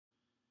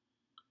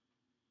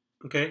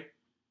Okay.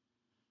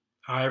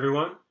 Hi,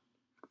 everyone.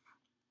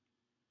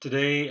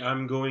 Today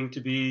I'm going to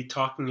be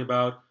talking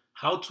about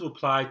how to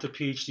apply to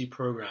PhD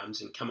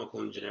programs in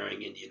chemical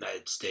engineering in the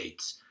United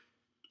States.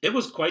 It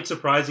was quite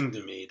surprising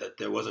to me that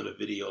there wasn't a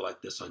video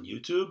like this on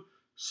YouTube,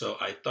 so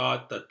I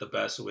thought that the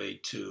best way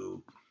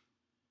to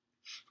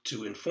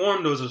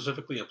inform those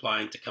specifically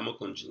applying to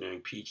chemical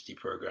engineering PhD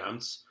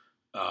programs,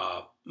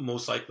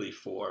 most likely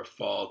for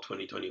fall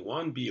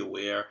 2021, be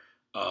aware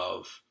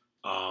of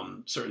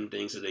certain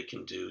things that they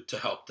can do to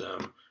help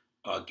them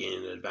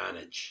gain an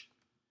advantage.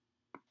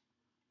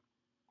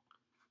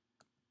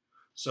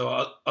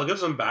 So I'll give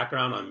some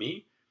background on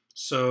me.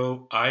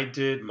 So I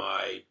did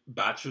my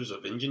bachelor's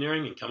of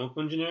engineering in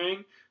chemical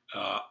engineering.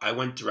 I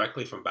went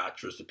directly from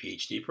bachelor's to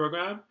PhD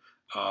program.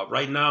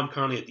 Right now, I'm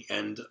currently at the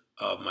end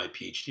of my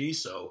PhD,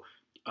 so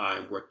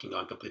I'm working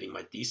on completing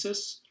my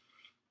thesis.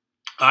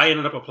 I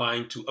ended up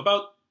applying to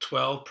about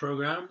 12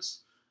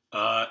 programs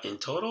in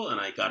total,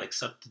 and I got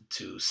accepted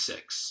to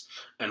six.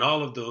 And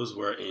all of those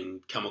were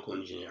in chemical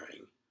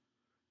engineering.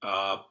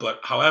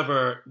 But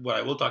however, what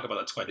I will talk about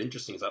that's quite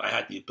interesting is that I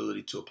had the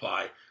ability to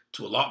apply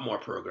to a lot more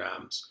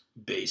programs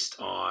based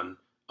on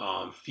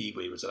fee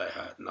waivers that I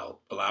had, and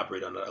I'll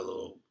elaborate on that a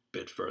little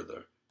bit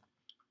further.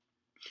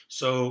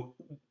 So,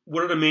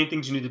 what are the main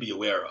things you need to be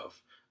aware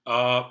of?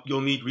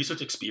 You'll need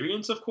research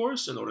experience, of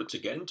course, in order to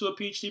get into a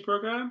PhD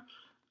program.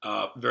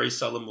 Very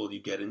seldom will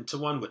you get into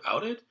one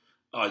without it.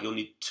 You'll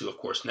need to, of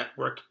course,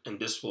 network, and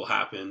this will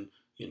happen,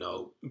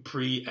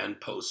 pre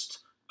and post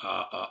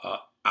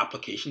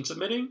application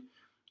submitting.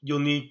 You'll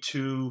need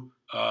to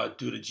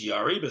do the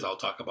GRE, because I'll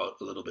talk about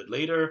a little bit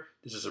later.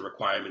 This is a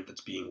requirement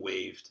that's being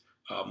waived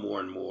more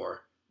and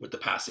more with the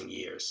passing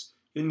years.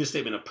 You need a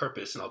statement of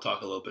purpose, and I'll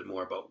talk a little bit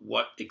more about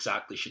what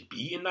exactly should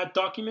be in that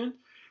document.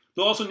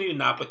 You'll also need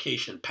an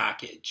application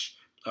package,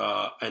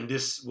 and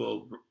this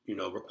will,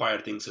 require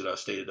things that are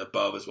stated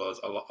above, as well as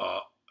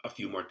a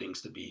few more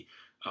things to be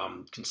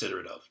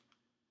considerate of.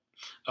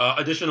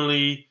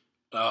 Additionally,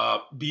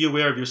 be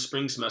aware of your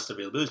spring semester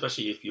availability,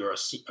 especially if you're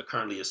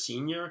currently a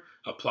senior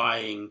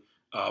applying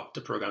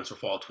to programs for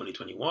fall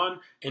 2021.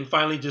 And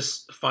finally,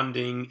 just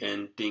funding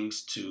and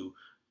things to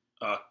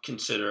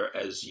consider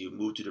as you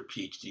move to the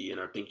PhD and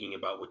are thinking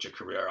about what your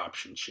career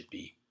options should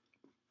be.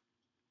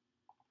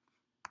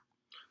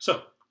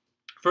 So,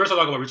 first, I'll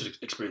talk about research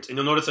experience, and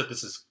you'll notice that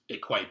this is a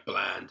quite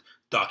bland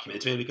document.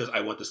 It's mainly because I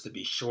want this to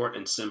be short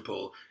and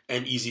simple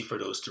and easy for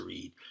those to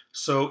read.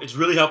 So it's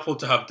really helpful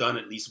to have done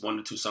at least 1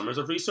 to 2 summers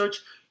of research.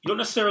 You don't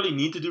necessarily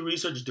need to do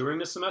research during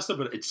the semester,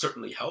 but it's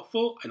certainly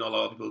helpful. I know a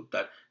lot of people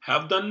that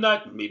have done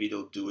that. Maybe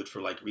they'll do it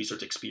for like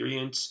research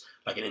experience,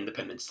 like an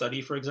independent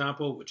study, for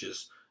example, which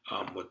is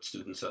what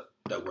students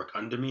that work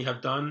under me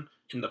have done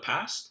in the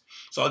past.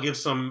 So I'll give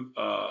some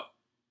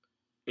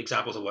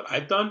examples of what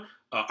I've done.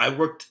 I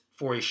worked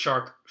for a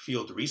shark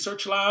field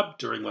research lab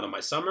during one of my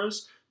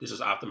summers. This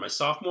was after my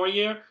sophomore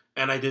year,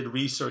 and I did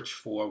research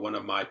for one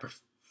of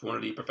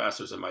the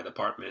professors in my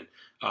department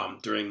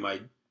during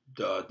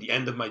the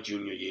end of my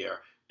junior year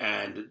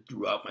and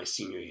throughout my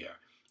senior year.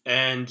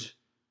 And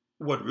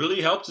what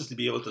really helps is to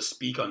be able to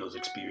speak on those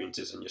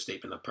experiences in your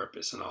statement of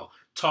purpose, and I'll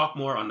talk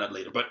more on that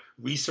later. But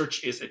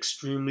research is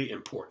extremely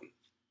important.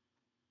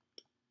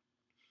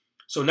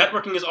 So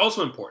networking is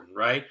also important,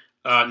 right?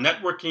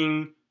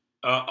 Networking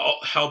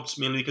helps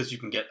mainly because you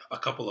can get a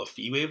couple of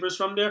fee waivers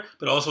from there,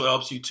 but also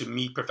helps you to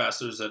meet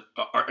professors that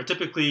are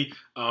typically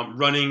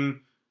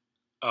running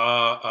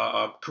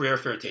career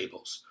fair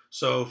tables.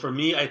 So for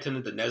me, I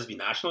attended the NESB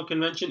National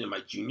Convention in my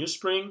junior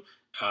spring.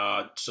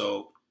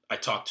 So I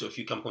talked to a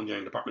few chemical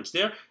engineering departments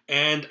there,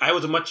 and I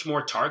was much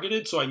more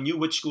targeted, so I knew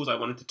which schools I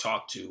wanted to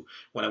talk to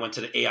when I went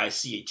to the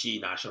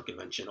AICHE National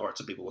Convention, or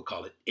some people would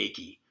call it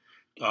AICHE.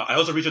 I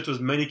also reached out to as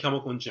many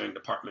chemical engineering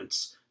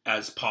departments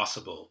as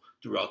possible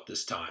throughout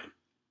this time.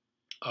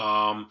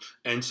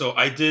 And so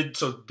I did,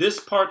 so this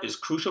part is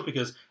crucial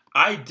because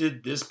I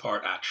did this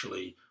part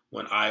actually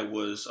when I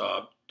was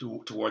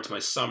towards my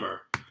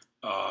summer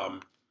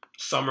of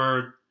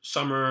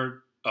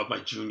my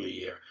junior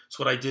year.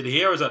 So what I did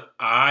here is that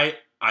I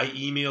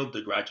emailed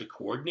the graduate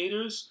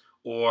coordinators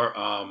or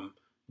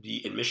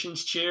the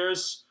admissions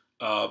chairs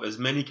of as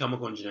many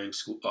chemical engineering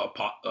school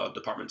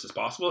departments as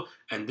possible,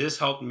 and this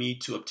helped me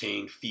to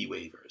obtain fee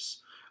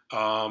waivers.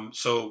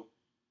 So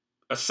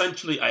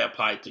essentially, I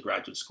applied to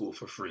graduate school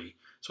for free.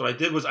 So what I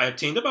did was I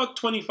obtained about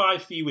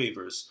 25 fee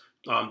waivers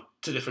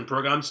to different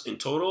programs in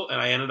total,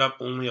 and I ended up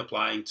only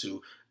applying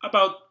to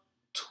about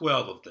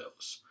 12 of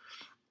those.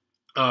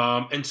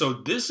 And so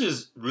this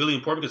is really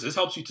important because this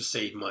helps you to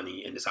save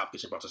money in this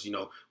application process.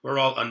 We're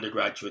all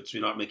undergraduates.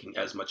 We're not making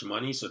as much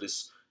money, so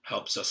this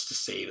helps us to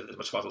save as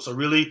much as possible. So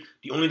really,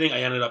 the only thing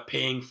I ended up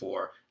paying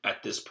for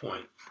at this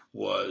point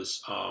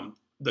was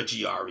the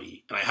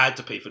GRE. And I had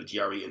to pay for the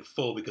GRE in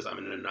full because I'm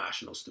an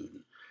international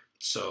student.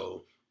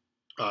 So,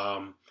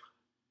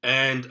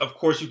 and of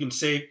course you can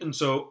save. And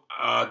so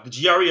the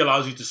GRE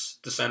allows you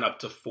to send up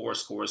to 4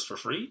 scores for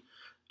free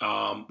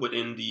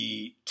within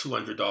the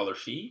 $200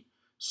 fee.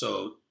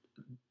 So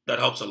that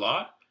helps a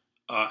lot.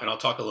 And I'll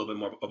talk a little bit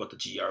more about the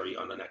GRE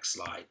on the next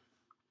slide.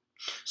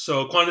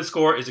 So quantity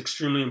score is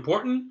extremely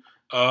important.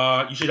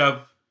 You should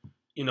have,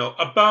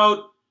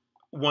 about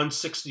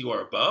 160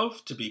 or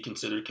above to be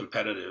considered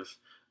competitive.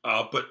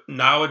 But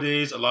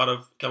nowadays, a lot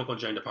of chemical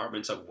engineering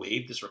departments have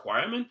waived this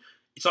requirement.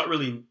 It's not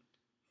really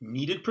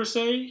needed per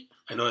se.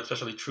 I know it's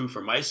especially true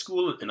for my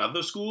school and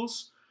other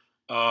schools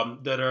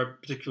that are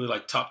particularly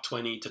like top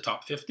 20 to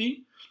top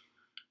 50.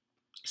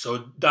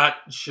 So that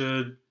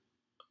should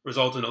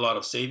result in a lot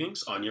of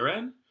savings on your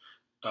end.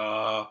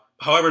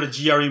 However, the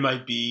GRE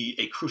might be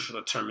a crucial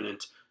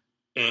determinant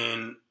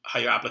in how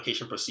your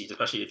application proceeds,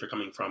 especially if you're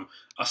coming from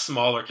a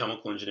smaller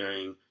chemical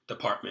engineering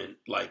department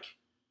like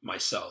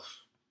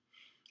myself.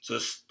 So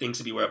there's things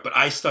to be aware of. But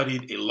I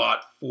studied a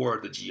lot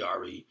for the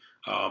GRE.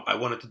 I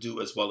wanted to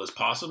do as well as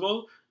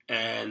possible.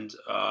 And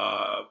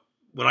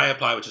when I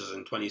applied, which was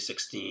in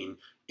 2016,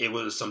 it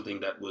was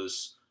something that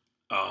was,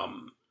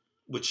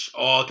 which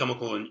all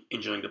chemical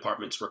engineering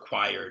departments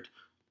required,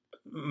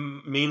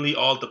 mainly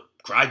all the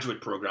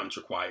graduate programs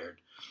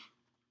required.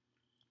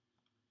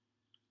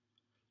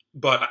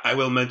 But I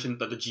will mention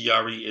that the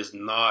GRE is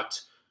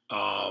not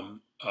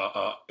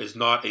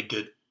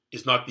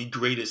the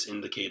greatest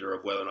indicator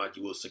of whether or not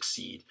you will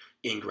succeed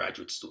in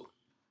graduate school.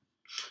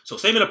 So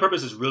statement of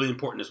purpose is really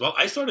important as well.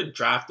 I started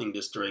drafting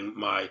this during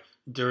my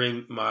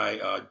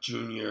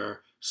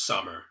junior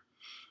summer.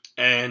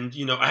 And,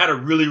 I had a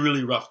really,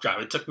 really rough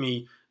draft. It took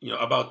me,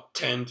 about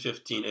 10,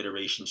 15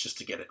 iterations just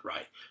to get it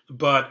right.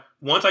 But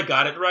once I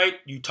got it right,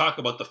 you talk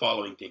about the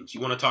following things.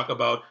 You want to talk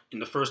about, in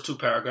the first two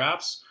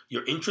paragraphs,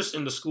 your interest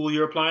in the school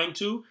you're applying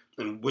to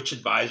and which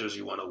advisors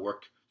you want to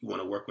work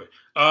with.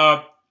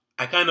 I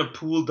kind of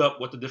pooled up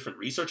what the different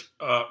research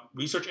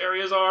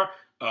areas are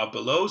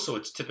below. So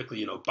it's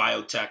typically,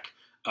 biotech,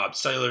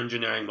 cellular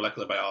engineering,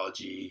 molecular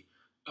biology,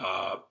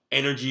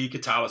 energy,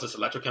 catalysis,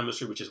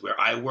 electrochemistry, which is where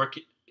I work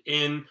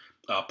in,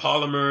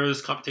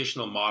 polymers,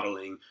 computational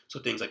modeling, so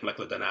things like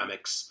molecular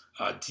dynamics,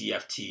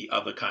 DFT,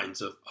 other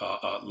kinds of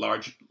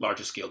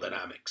larger scale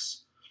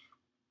dynamics.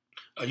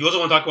 You also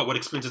want to talk about what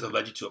experiences have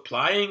led you to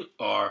applying,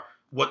 or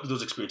what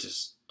those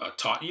experiences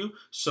taught you.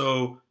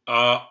 So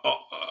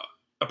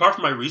apart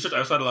from my research, I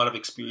also had a lot of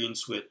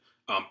experience with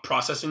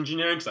process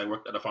engineering, because I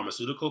worked at a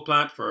pharmaceutical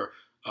plant for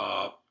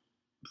a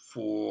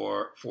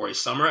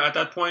summer at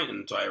that point,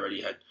 and so I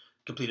already had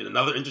completed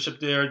another internship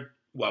there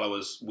while I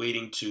was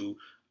waiting to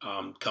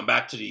come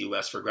back to the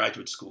U.S. for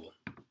graduate school.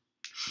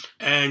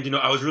 And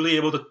I was really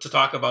able to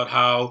talk about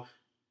how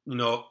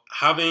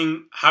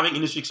having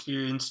industry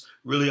experience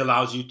really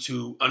allows you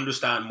to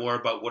understand more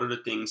about what are the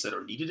things that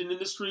are needed in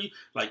industry,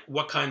 like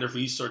what kind of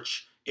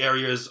research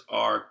areas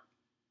are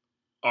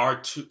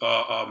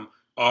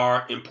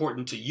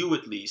important to you,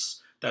 at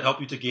least, that help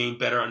you to gain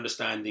better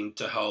understanding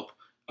to help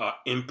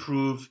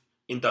improve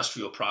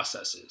industrial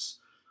processes.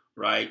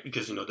 Right?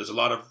 Because, there's a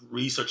lot of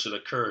research that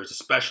occurs,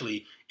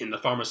 especially in the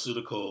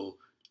pharmaceutical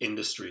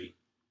industry.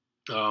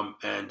 And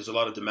there's a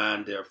lot of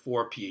demand there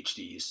for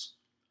PhDs.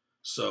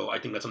 So I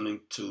think that's something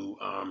to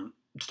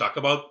talk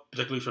about,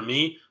 particularly for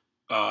me.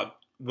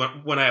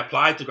 When I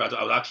applied to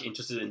graduate, I was actually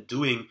interested in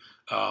doing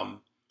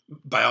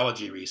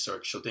biology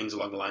research, so things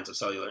along the lines of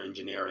cellular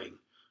engineering.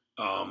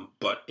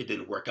 But it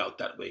didn't work out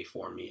that way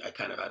for me. I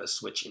kind of had a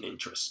switch in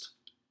interest.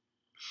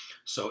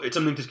 So it's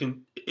something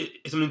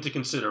to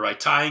consider, right?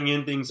 Tying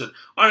in things that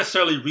aren't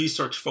necessarily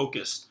research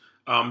focused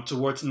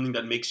towards something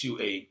that makes you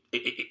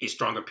a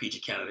stronger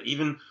PhD candidate.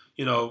 Even,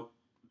 the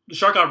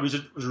shark out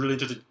research was really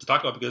interesting to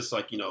talk about, because,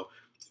 like,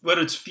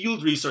 whether it's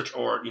field research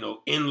or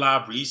in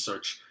lab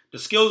research, the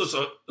skills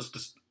are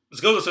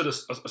still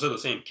the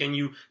same. Can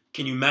you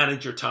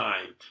manage your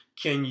time?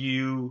 Can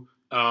you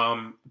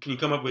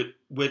come up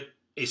with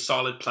a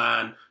solid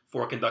plan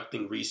for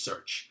conducting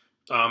research?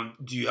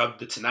 Do you have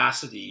the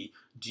tenacity?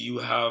 Do you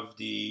have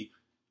the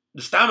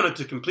stamina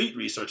to complete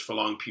research for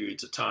long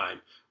periods of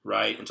time,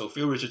 right? And so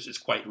field research is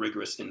quite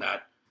rigorous in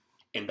that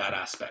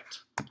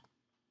aspect.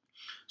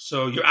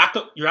 So your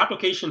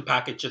application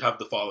package should have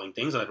the following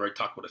things, and I've already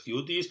talked about a few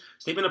of these: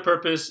 statement of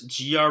purpose,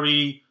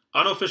 GRE,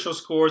 unofficial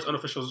scores,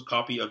 unofficial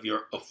copy of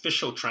your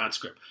official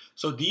transcript.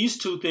 So these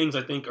two things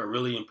I think are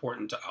really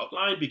important to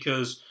outline,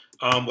 because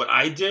what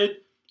I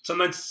did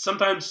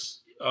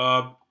sometimes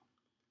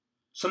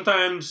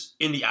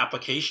in the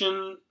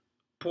application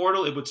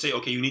portal, it would say,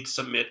 okay, you need to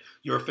submit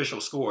your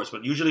official scores.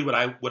 But usually what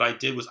I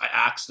did was I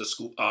asked the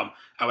school, I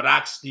would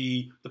ask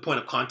the point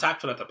of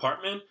contact for that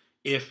department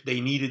if they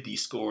needed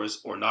these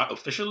scores or not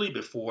officially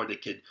before they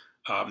could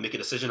make a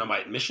decision on my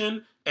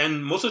admission.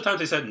 And most of the times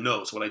they said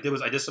no. So what I did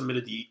was I just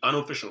submitted the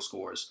unofficial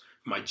scores,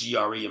 my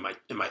GRE and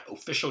my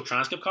official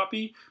transcript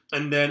copy.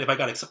 And then if I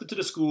got accepted to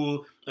the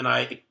school and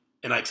I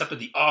accepted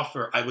the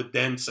offer, I would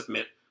then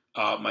submit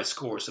my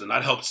scores, and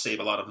that helped save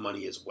a lot of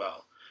money as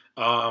well.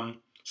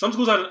 Some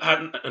schools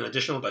had an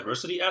additional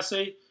diversity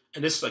essay,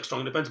 and this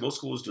strongly depends. Most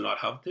schools do not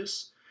have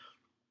this.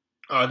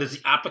 There's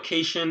the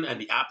application and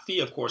the app fee.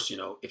 Of course,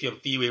 if you have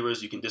fee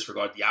waivers, you can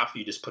disregard the app fee.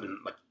 You just put in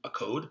a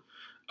code,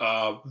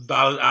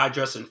 valid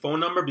address and phone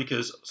number,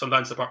 because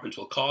sometimes departments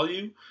will call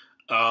you,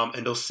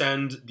 and they'll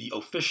send the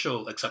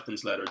official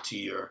acceptance letter to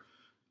your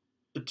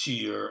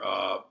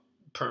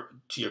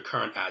to your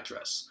current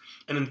address.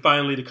 And then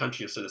finally, the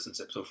country of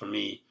citizenship. So for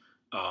me,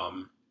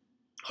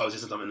 obviously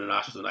since I'm an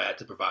international student, I had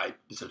to provide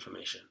this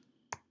information.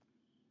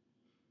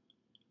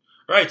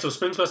 All right, so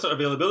spring semester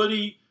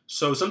availability.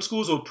 So some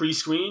schools will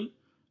pre-screen,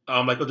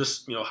 like they'll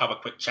just have a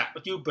quick chat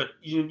with you, but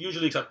you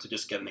usually accept to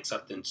just get an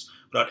acceptance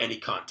without any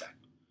contact.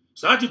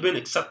 So now that you've been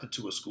accepted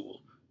to a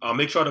school,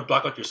 make sure to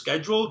block out your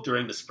schedule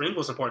during the spring,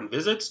 most important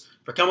visits.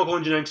 For chemical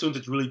engineering students,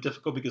 it's really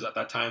difficult because at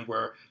that time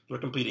we're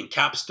completing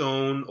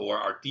capstone or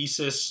our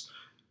thesis.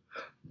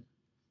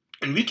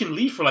 And we can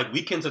leave for like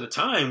weekends at a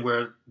time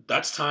where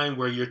that's time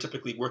where you're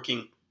typically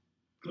working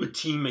with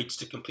teammates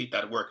to complete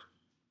that work.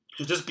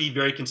 So just be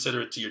very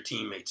considerate to your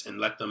teammates and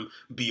let them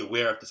be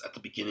aware of this at the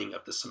beginning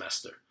of the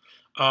semester.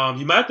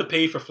 You might have to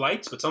pay for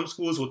flights, but some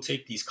schools will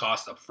take these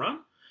costs up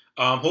front.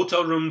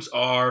 Hotel rooms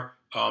are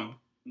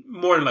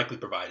more than likely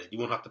provided. You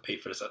won't have to pay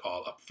for this at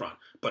all up front.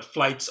 But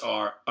flights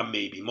are a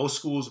maybe. Most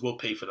schools will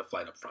pay for the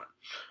flight up front.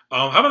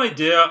 Have an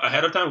idea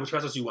ahead of time which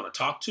professors you want to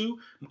talk to.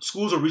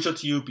 Schools will reach out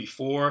to you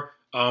before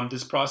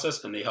this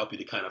process, and they help you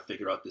to kind of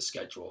figure out the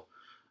schedule.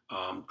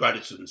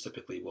 Graduate students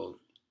typically will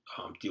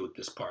deal with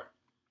this part.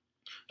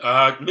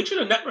 Make sure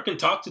to network and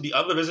talk to the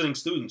other visiting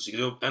students.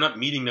 You'll end up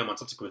meeting them on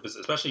subsequent visits,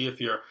 especially if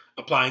you're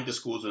applying to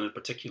schools in a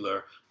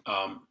particular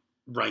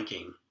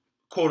ranking,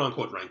 quote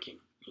unquote ranking.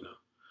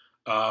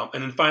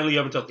 And then finally, you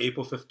have until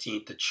April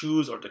 15th to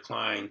choose or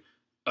decline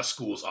a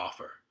school's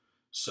offer.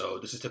 So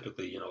this is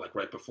typically, like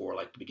right before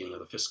like the beginning of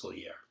the fiscal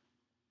year.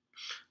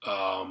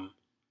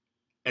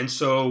 And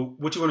so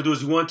what you want to do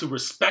is you want to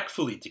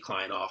respectfully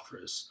decline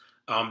offers.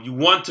 You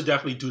want to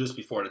definitely do this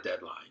before the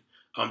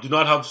deadline. Do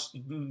not have,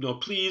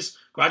 please,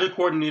 graduate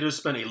coordinators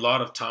spend a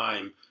lot of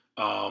time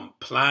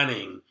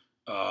planning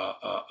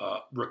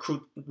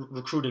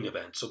recruiting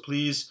events. So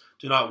please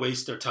do not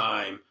waste their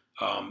time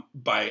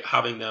by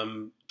having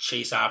them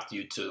chase after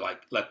you to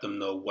like let them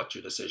know what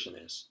your decision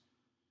is.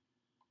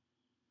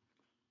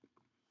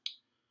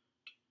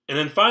 And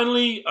then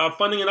finally,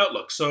 funding and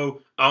outlook.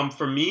 So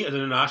for me as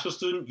an international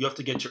student, you have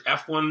to get your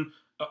F1.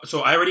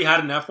 So I already had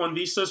an F1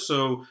 visa.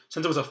 So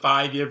since it was a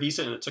 5-year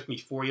visa and it took me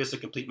 4 years to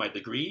complete my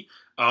degree,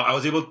 I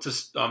was able to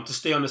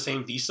stay on the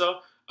same visa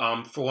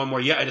for 1 more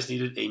year. I just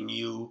needed a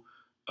new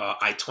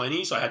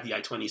I-20. So I had the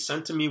I-20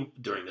 sent to me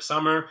during the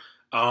summer.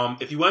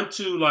 If you went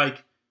to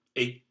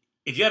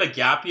if you had a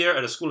gap year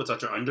at a school that's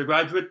at your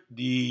undergraduate,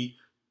 the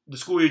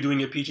school you're doing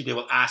your PhD, they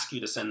will ask you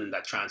to send in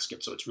that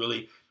transcript. So it's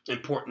really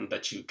important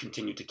that you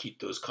continue to keep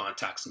those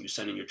contacts and you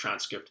send in your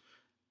transcript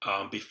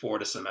before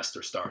the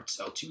semester starts,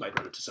 else you might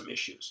run into some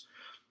issues.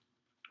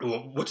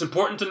 What's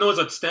important to know is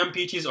that STEM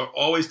PhDs are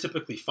always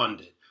typically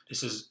funded.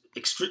 This is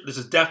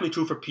definitely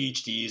true for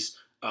PhDs,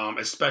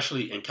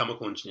 especially in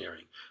chemical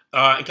engineering.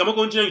 In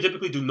chemical engineering, you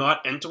typically do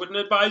not enter with an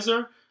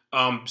advisor.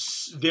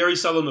 Very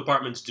seldom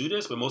departments do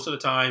this, but most of the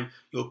time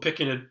you will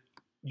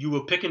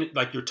pick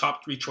like your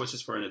top 3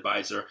 choices for an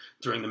advisor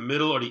during the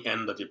middle or the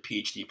end of your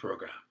PhD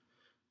program.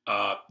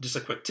 Just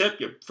a quick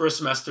tip, your first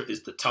semester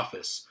is the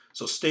toughest.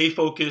 So stay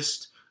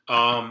focused,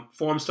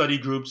 form study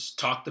groups,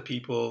 talk to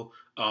people,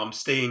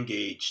 stay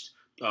engaged,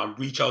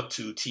 reach out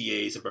to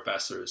TAs and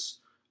professors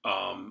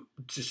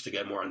just to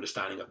get more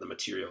understanding of the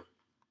material.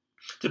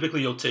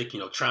 Typically you'll take,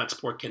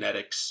 transport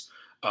kinetics,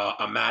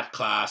 a math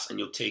class, and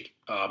you'll take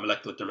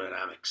molecular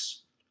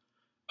thermodynamics.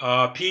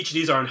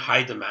 PhDs are in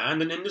high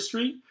demand in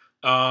industry,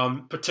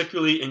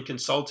 particularly in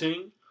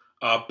consulting,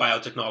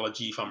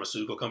 biotechnology,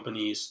 pharmaceutical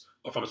companies,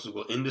 or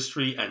pharmaceutical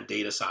industry, and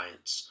data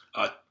science,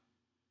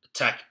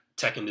 tech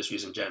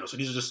industries in general. So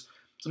these are just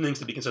some things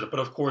to be considered. But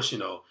of course,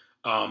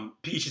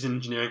 PhDs in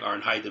engineering are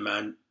in high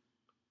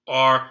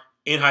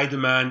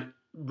demand,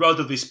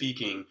 relatively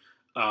speaking,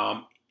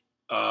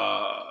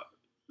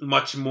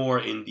 much more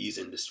in these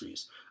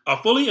industries.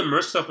 Fully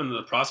immerse yourself into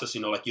the process,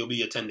 you'll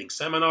be attending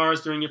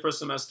seminars during your first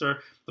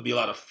semester. There'll be a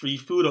lot of free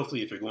food,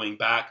 hopefully, if you're going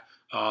back,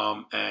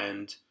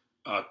 and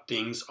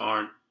things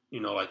aren't,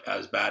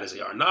 as bad as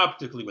they are now,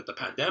 particularly with the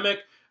pandemic.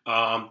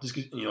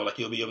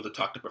 You'll be able to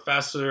talk to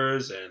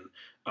professors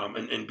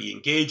and be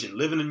engaged and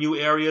live in a new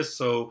area.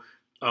 So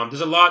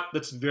there's a lot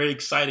that's very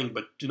exciting,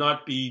 but do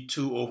not be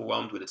too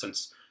overwhelmed with it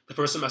since the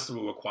first semester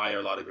will require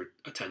a lot of your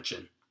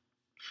attention.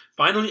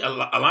 Finally,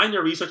 align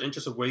your research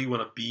interests with where you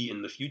want to be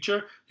in the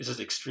future. This is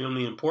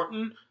extremely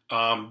important.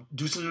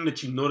 Do something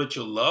that you know that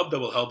you'll love that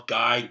will help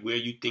guide where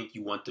you think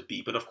you want to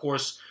be. But of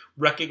course,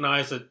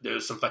 recognize that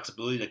there's some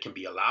flexibility that can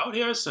be allowed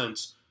here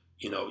since,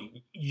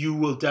 you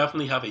will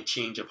definitely have a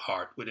change of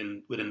heart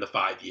within the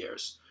 5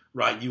 years,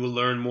 right? You will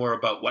learn more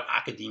about what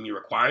academia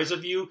requires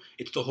of you.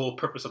 It's the whole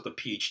purpose of the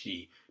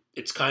PhD.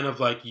 It's kind of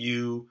like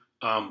you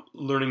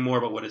learning more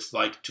about what it's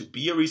like to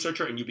be a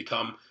researcher, and you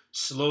become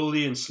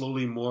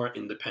slowly more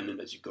independent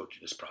as you go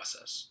through this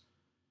process.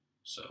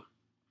 So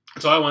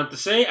that's all I wanted to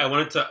say. I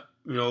wanted to,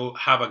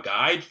 have a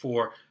guide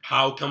for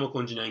how chemical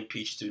engineering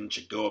PhD students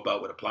should go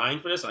about with applying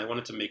for this, and I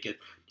wanted to make it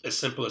as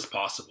simple as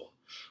possible.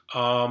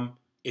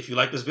 If you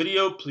like this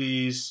video,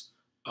 please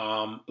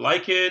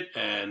like it,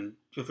 and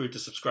feel free to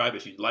subscribe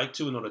if you'd like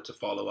to in order to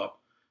follow up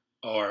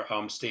or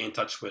stay in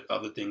touch with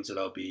other things that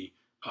I'll be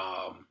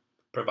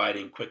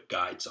providing quick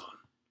guides on.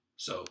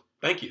 So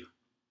thank you.